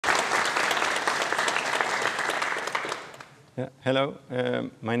Hello,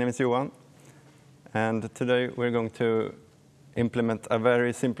 my name is Johan, and today we're going to implement a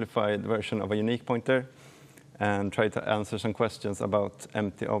very simplified version of a unique pointer and try to answer some questions about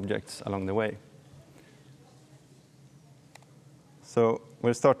empty objects along the way. So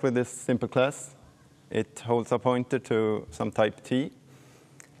we'll start with this simple class. It holds a pointer to some type t,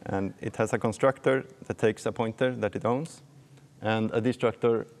 and it has a constructor that takes a pointer that it owns, and a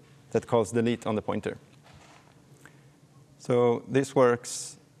destructor that calls delete on the pointer. So this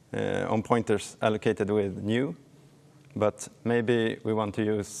works on pointers allocated with new, but maybe we want to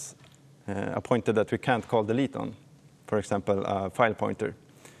use a pointer that we can't call delete on, for example, a file pointer.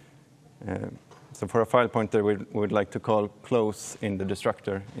 So for a file pointer, we would like to call close in the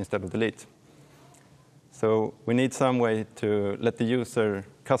destructor instead of delete. So we need some way to let the user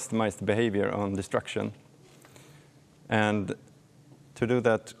customize the behavior on destruction. And to do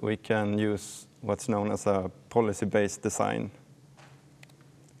that, we can use what's known as a policy-based design.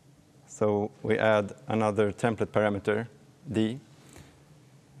 So we add another template parameter, d.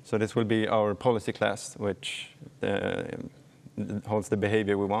 So this will be our policy class, which holds the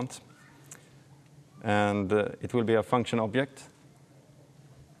behavior we want. And it will be a function object,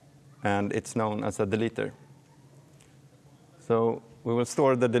 and it's known as a deleter. So we will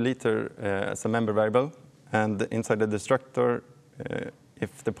store the deleter as a member variable, and inside the destructor,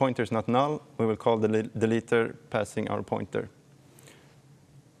 if the pointer is not null, we will call the deleter passing our pointer.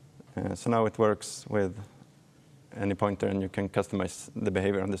 So now it works with any pointer, and you can customize the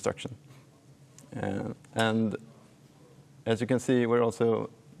behavior on destruction. And as you can see, we're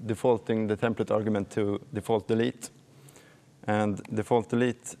also defaulting the template argument to default delete. And default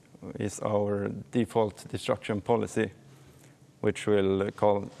delete is our default destruction policy, which will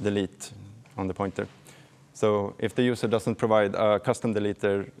call delete on the pointer. So if the user doesn't provide a custom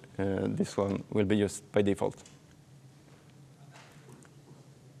deleter, this one will be used by default.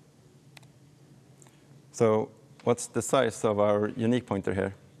 So what's the size of our unique pointer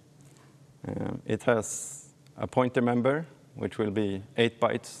here? It has a pointer member, which will be 8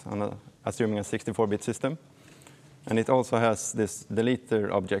 bytes, assuming a 64-bit system. And it also has this deleter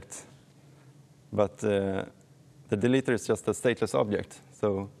object. But the deleter is just a stateless object,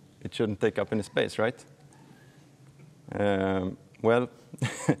 so it shouldn't take up any space, right? Well,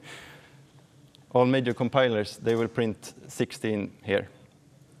 all major compilers, they will print 16 here.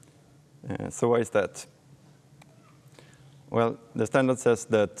 So why is that? Well, the standard says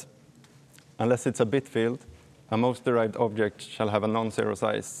that unless it's a bit field, a most derived object shall have a non-zero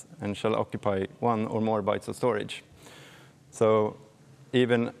size and shall occupy 1 or more bytes of storage. So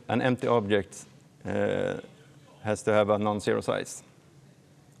even an empty object has to have a non-zero size.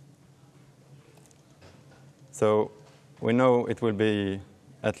 So we know it will be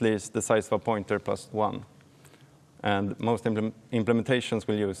at least the size of a pointer plus 1. And most implementations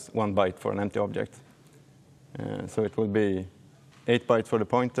will use 1 byte for an empty object. So it will be 8 bytes for the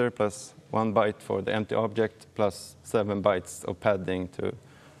pointer plus 1 byte for the empty object plus 7 bytes of padding to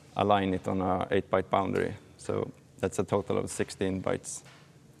align it on a 8-byte boundary. So that's a total of 16 bytes.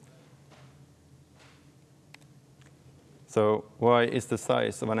 So why is the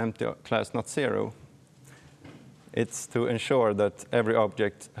size of an empty class not 0? It's to ensure that every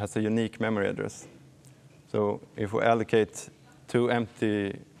object has a unique memory address. So if we allocate 2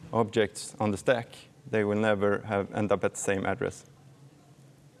 empty objects on the stack, they will never end up at the same address.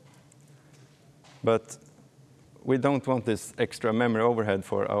 But we don't want this extra memory overhead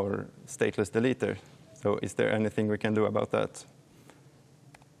for our stateless deleter. So is there anything we can do about that?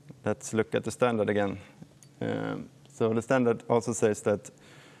 Let's look at the standard again. So the standard also says that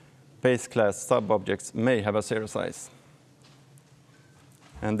base class sub-objects may have a 0 size.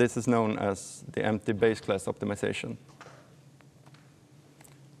 And this is known as the empty base class optimization.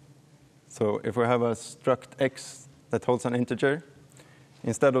 So if we have a struct x that holds an integer,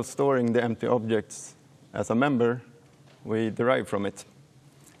 instead of storing the empty objects as a member, we derive from it.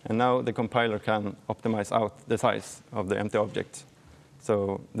 And now the compiler can optimize out the size of the empty object.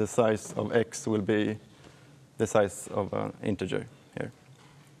 So the size of x will be the size of an integer here.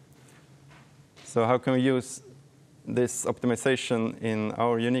 So how can we use this optimization in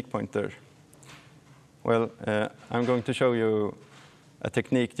our unique pointer? Well, I'm going to show you a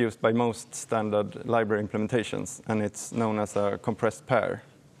technique used by most standard library implementations, and it's known as a compressed pair.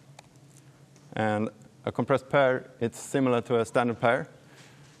 And a compressed pair, it's similar to a standard pair,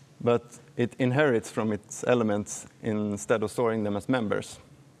 but it inherits from its elements instead of storing them as members.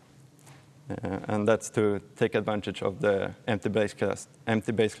 And that's to take advantage of the empty base class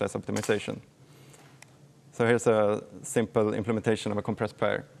optimization. So here's a simple implementation of a compressed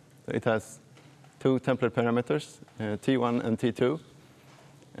pair. It has two template parameters, T1 and T2.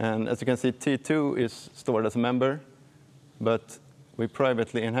 And as you can see, T2 is stored as a member, but we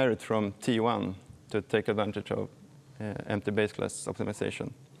privately inherit from T1 to take advantage of empty base class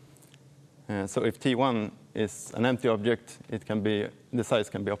optimization. So if T1 is an empty object, the size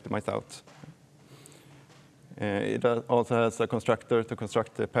can be optimized out. It also has a constructor to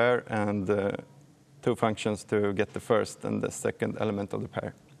construct the pair and two functions to get the first and the second element of the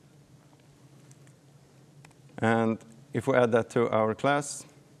pair. And if we add that to our class,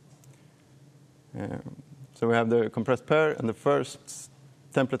 so we have the compressed pair, and the first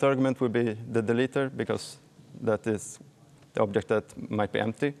template argument will be the deleter, because that is the object that might be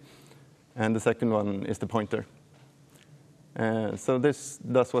empty. And the second one is the pointer. So this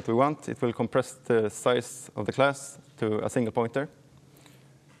does what we want. It will compress the size of the class to a single pointer.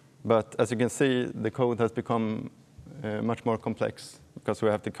 But as you can see, the code has become much more complex, because we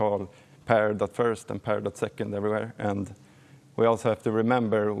have to call pair.first and pair.second everywhere. And we also have to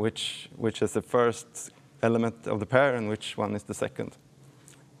remember which is the first element of the pair and which one is the second.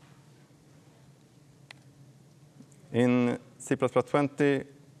 In C++20,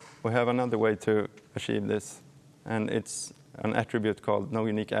 we have another way to achieve this, and it's an attribute called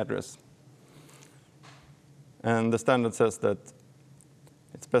noUniqueAddress. And the standard says that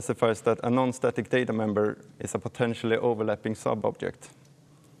it specifies that a non-static data member is a potentially overlapping sub-object,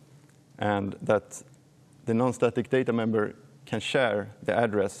 and that the non-static data member can share the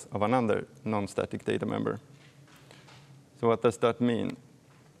address of another non-static data member. So what does that mean?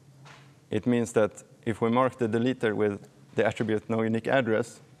 It means that if we mark the deleter with the attribute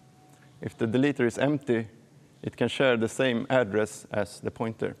noUniqueAddress, if the deleter is empty, it can share the same address as the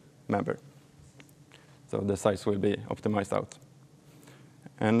pointer member. So the size will be optimized out.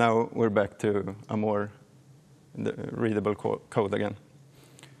 And now we're back to a more readable code again.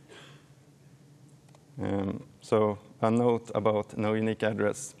 So a note about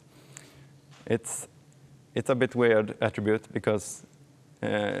noUniqueAddress. It's a bit weird attribute, because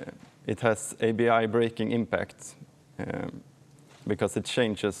it has ABI breaking impact, because it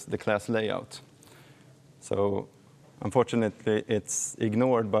changes the class layout. So unfortunately, it's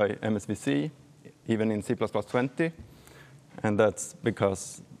ignored by MSVC, even in C++20. And that's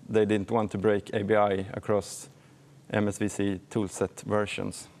because they didn't want to break ABI across MSVC toolset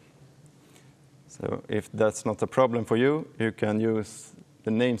versions. So if that's not a problem for you, you can use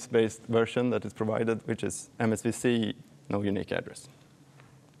the namespace version that is provided, which is MSVC noUniqueAddress.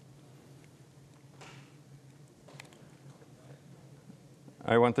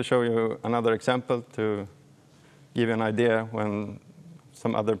 I want to show you another example to give you an idea when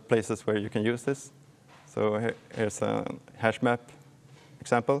some other places where you can use this. So here's a hash map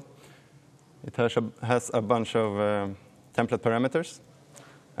example. It has a bunch of template parameters.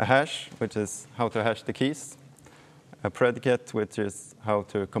 A hash, which is how to hash the keys. A predicate, which is how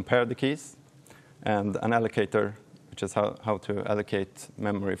to compare the keys. And an allocator, which is how to allocate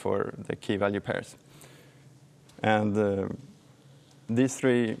memory for the key value pairs. And these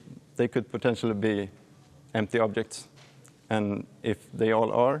three, they could potentially be empty objects. And if they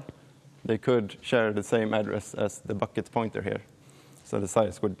all are, they could share the same address as the bucket pointer here. So the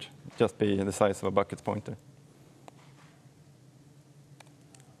size would just be the size of a bucket pointer.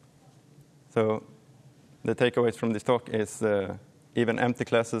 So the takeaways from this talk is even empty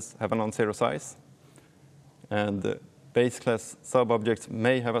classes have a non-zero size. And base class sub-objects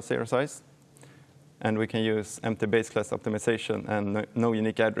may have a zero size. And we can use empty base class optimization and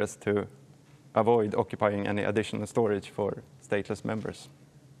noUniqueAddress to avoid occupying any additional storage for stateless members.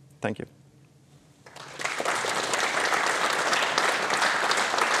 Thank you.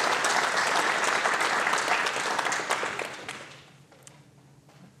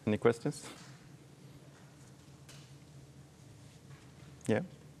 Any questions? Yeah?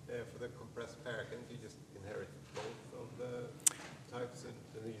 For the compressed pair, can't you just inherit both of the types, and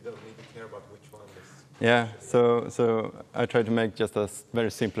you don't need to care about which one is? Yeah, so I tried to make just a very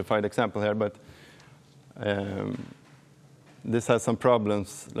simplified example here, but this has some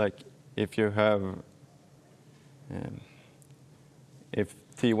problems. Like if you have, if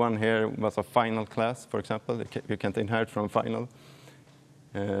T1 here was a final class, for example, you can't inherit from final.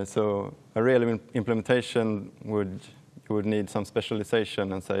 So a real implementation you would need some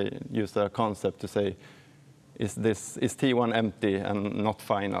specialization and say use a concept to say, is T1 empty and not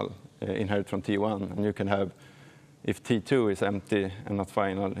final? Inherit from T1, and you can have, if T2 is empty and not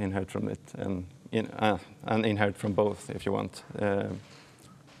final, inherit from it, and inherit from both if you want.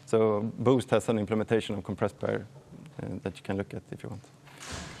 So Boost has an implementation of compressed pair that you can look at if you want.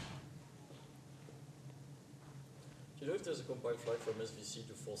 Do you know if there's a compile flag from SVC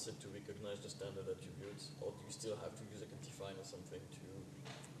to force it to recognize the standard attributes, or do you still have to use a define or something to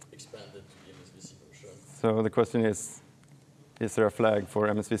expand it to the MSVC version? So the question is there a flag for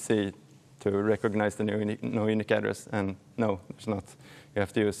MSVC to recognize the no unique address? And no, there's not. You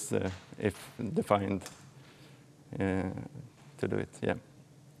have to use if defined to do it, yeah.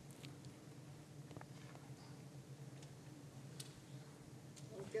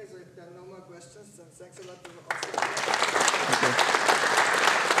 Okay, so if there are no more questions, then thanks a lot to Oscar. Okay.